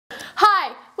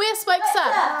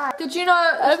Did you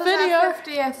know a video?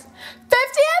 50th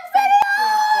video!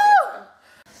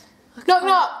 Knock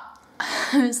knock.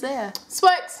 Who's there?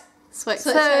 Swix.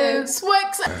 Swixer.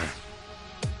 Swixer.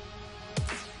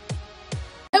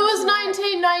 It was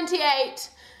 1998.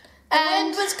 The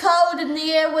wind was cold and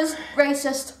the air was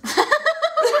racist.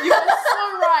 You are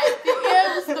so right. The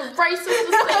air was the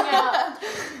racistest thing out.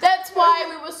 That's why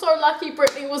we were so lucky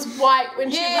Brittany was white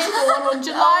when she was born on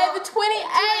July the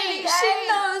 28th. She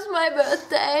knows my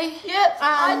birthday. Yep,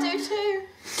 I do too.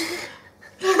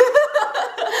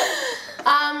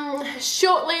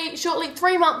 Shortly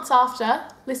 3 months after,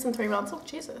 less than 3 months. Oh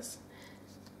Jesus,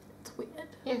 it's weird.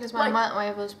 Yeah, because my month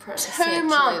was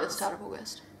essentially the start of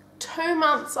August. 2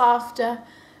 months after.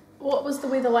 What was the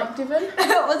weather like, Devon?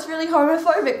 It was really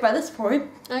homophobic by this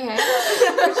point. Okay. Which is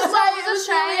why it was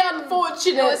really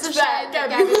unfortunate It was a shame that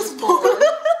Gabby was born.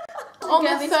 on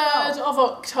the 3rd of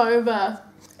October.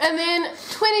 And then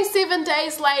 27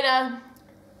 days later,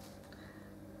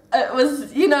 it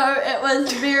was, you know, it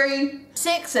was very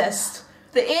sexist.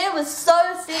 The air was so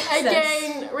sexist.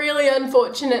 again, really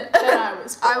unfortunate that I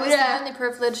was born. I was the only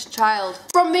privileged child.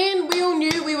 From then, we all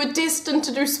knew we were destined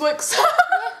to do Swixer.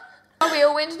 We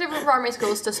all went to different primary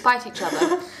schools to spite each other.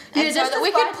 And so just that to we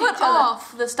could spite put each other.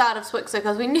 off the start of Swixer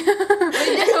because we knew it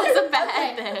was a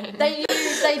bad thing. They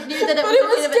knew that it But was it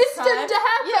was ahead of its destined time. to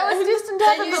happen. Yeah, it was destined to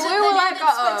happen, but we were like,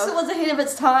 Swixer was ahead of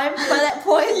its time. By that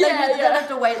point, they didn't have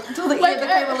to wait until the air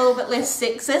became a little bit less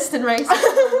sexist and racist and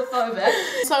homophobic.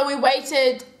 So we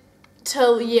waited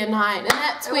till year 9, and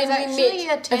that's when we met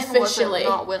year 10, officially.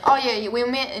 Oh yeah, we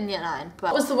met in year 9.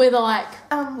 But What was the weather like?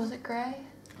 was it grey?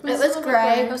 It was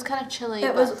grey. It was kind of chilly.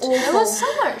 It was awful. It was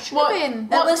summer. It should have been.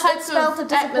 It smelled of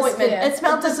disappointment. It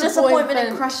smelled of disappointment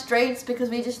and crushed dreams because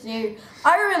we just knew.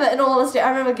 I remember, in all honesty, I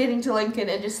remember getting to Lincoln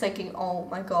and just thinking, oh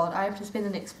my god, I have to spend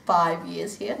the next 5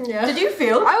 years here. Yeah. Did you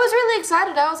feel? I was really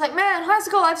excited. I was like, man, high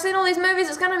school, I've seen all these movies.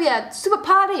 It's going to be a super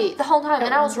party the whole time.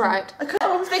 And I was right.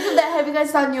 Speaking of that, have you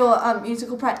guys done your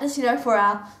musical practice, you know, for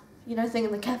our, you know, thing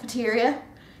in the cafeteria?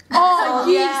 Oh,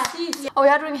 yes. Oh, we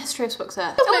are doing a history of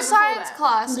Swixer. It was science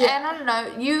class, and I don't know,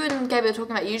 you and Gabby were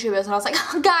talking about YouTubers, and I was like,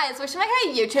 oh, guys, we should make a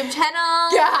YouTube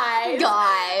channel.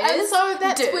 Guys. And so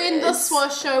that's when the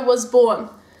Swash Show was born.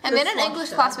 And then in English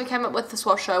class we came up with the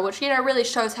Swash Show, which, you know, really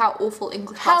shows how awful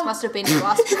English class must have been to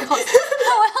us, because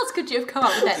how else could you have come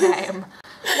up with that name?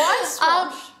 Why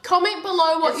Swash? Comment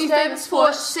below what you think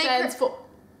Swash stands for.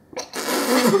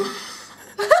 Comment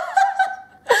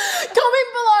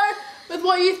below with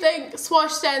what you think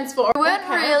Swash stands for. We weren't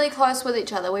really close with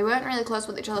each other.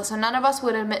 So none of us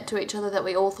would admit to each other that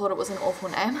we all thought it was an awful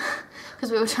name, because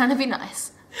we were trying to be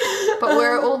nice. But we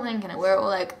were all thinking it. We were all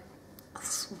like,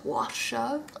 Swash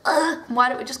Show? Why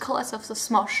don't we just call ourselves the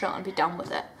Smosh Show and be done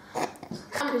with it?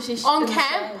 On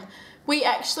camp, we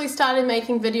actually started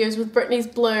making videos with Brittany's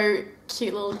blue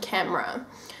cute little camera.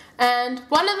 And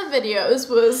one of the videos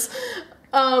was,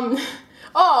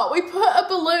 we put a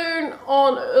balloon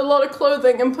on a lot of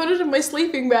clothing and put it in my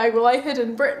sleeping bag while I hid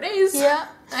in Brittany's. Yeah.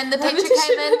 And the teacher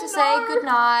came in to say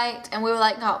goodnight, and we were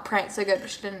like, no, pranks are good, but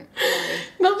she didn't really.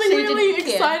 Nothing really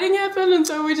exciting happened, and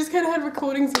so we just kind of had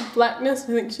recordings of blackness. I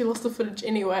think she lost the footage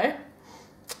anyway.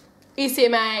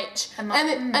 ECMH. And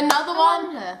then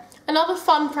another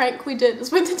fun prank we did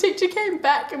is when the teacher came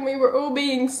back and we were all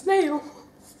being snails.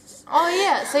 Oh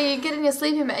yeah, so you get in your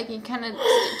sleeping bag and you kind of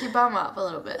stick your bum up a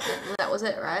little bit. That was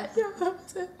it, right? Yeah, that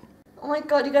was it. Oh my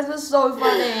god, you guys were so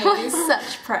funny. We're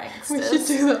such pranksters. We should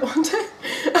do that one day.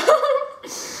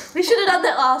 We should have done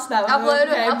that last night.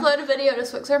 Upload a video to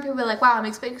Swixer and people were like, wow, I'm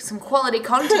expecting some quality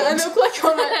content. And they'll click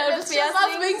on it and Just it's just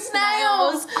us being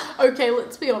snails. Okay,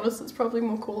 let's be honest, it's probably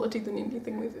more quality than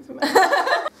anything we've ever made.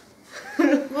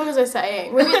 What was I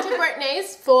saying? We went to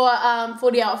Brittany's for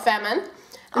 40 Hour Famine.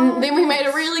 And then we made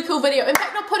a really cool video. In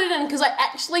fact, I'll put it in because I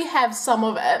actually have some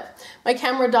of it. My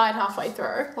camera died halfway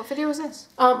through. What video was this?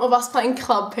 Of us playing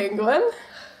Club Penguin.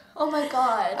 Oh my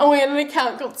god. And we had an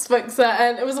account called Swixer,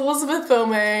 and it was Elizabeth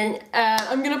filming, and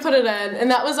I'm gonna put it in.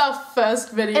 And that was our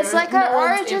first video. It's like our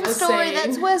origin story.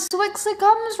 That's where Swixer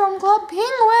comes from, Club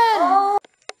Penguin.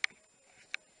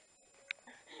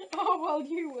 Oh, well,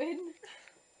 you win.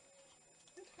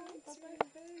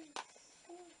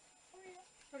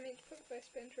 I mean, to put a face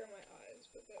painter on my eyes,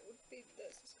 but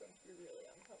this is going to be really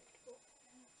uncomfortable.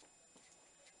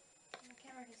 My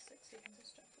camera has 6 seconds of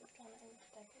stuff left on it.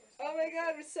 Oh my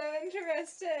god, it's so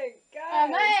interesting! Guys! Oh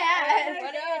my god!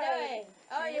 What are you doing?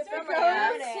 Oh, you're from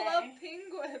Club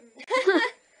Penguin!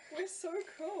 We're so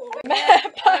cool!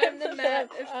 I'm the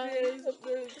map. If the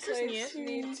place you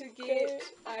need to get,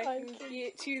 I can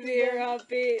get you there, I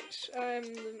bet.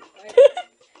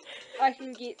 I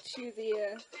can get you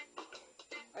there.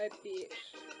 I beat.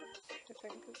 I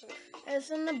think is it.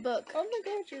 It's in the book. Oh my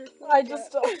god, you're. I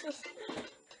just.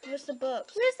 Where's the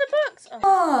books? Where's the books?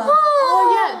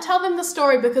 Oh yeah, tell them the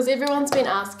story because everyone's been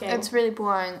asking. It's really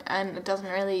boring and it doesn't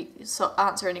really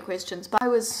answer any questions. But I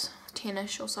was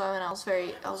 10ish or so, and I was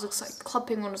just like, Club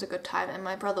Penguin was a good time, and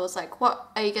my brother was like, "What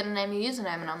are you gonna name your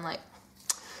username?" And I'm like,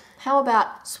 "How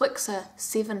about Swixer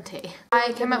 70?"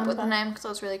 I came up with the name because I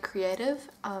was really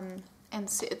creative, and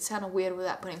it sounded weird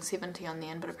without putting 70 on the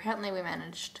end, but apparently we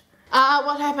managed.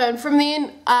 What happened? From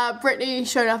then, Brittany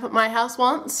showed up at my house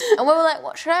once. And we were like,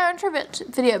 what should our intro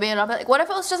video be? And I'd be like, what if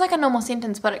it was just like a normal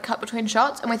sentence but it cut between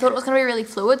shots? And we thought it was going to be really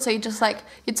fluid, so you'd say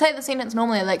the sentence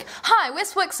normally like, hi, we're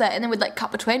Swixer, and then we'd like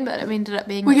cut between, but it ended up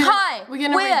being hi, we're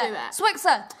gonna redo that.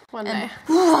 Swixer. One day.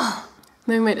 Then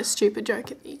we made a stupid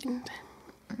joke at the end.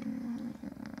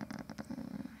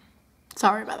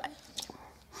 Sorry about that.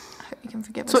 I hope you can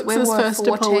forgive us. Swixer's first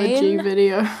 14. apology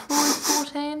video.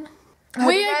 14.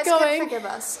 We are going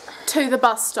to the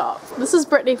bus stop. This is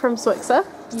Brittany from Swixer.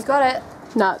 You got it.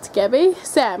 No, it's Gabby.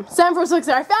 Sam from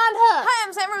Swixer. I found her. Hi,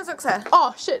 I'm Sam from Swixer.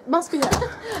 Oh shit, must be her.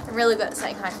 I'm really good at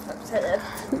saying hi from Swixer.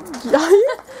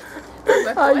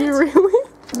 Are you really?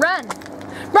 Run.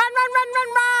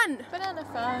 Run! Banana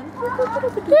phone.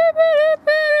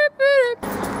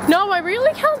 No, I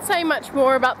really can't say much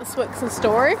more about the Swixer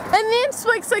story. And then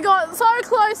Swixer got so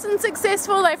close and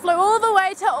successful, they flew all the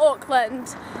way to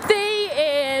Auckland. The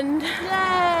end.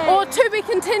 Yay. Or to be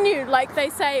continued, like they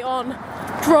say on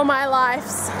Draw My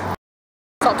Lives.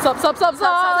 Stop.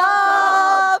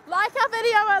 Like our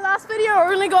video, our last video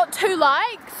only got 2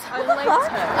 likes.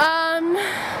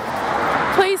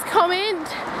 Please comment.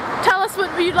 Tell us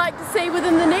what you'd like to see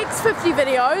within the next 50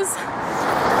 videos.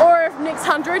 Or next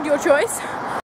 100, your choice.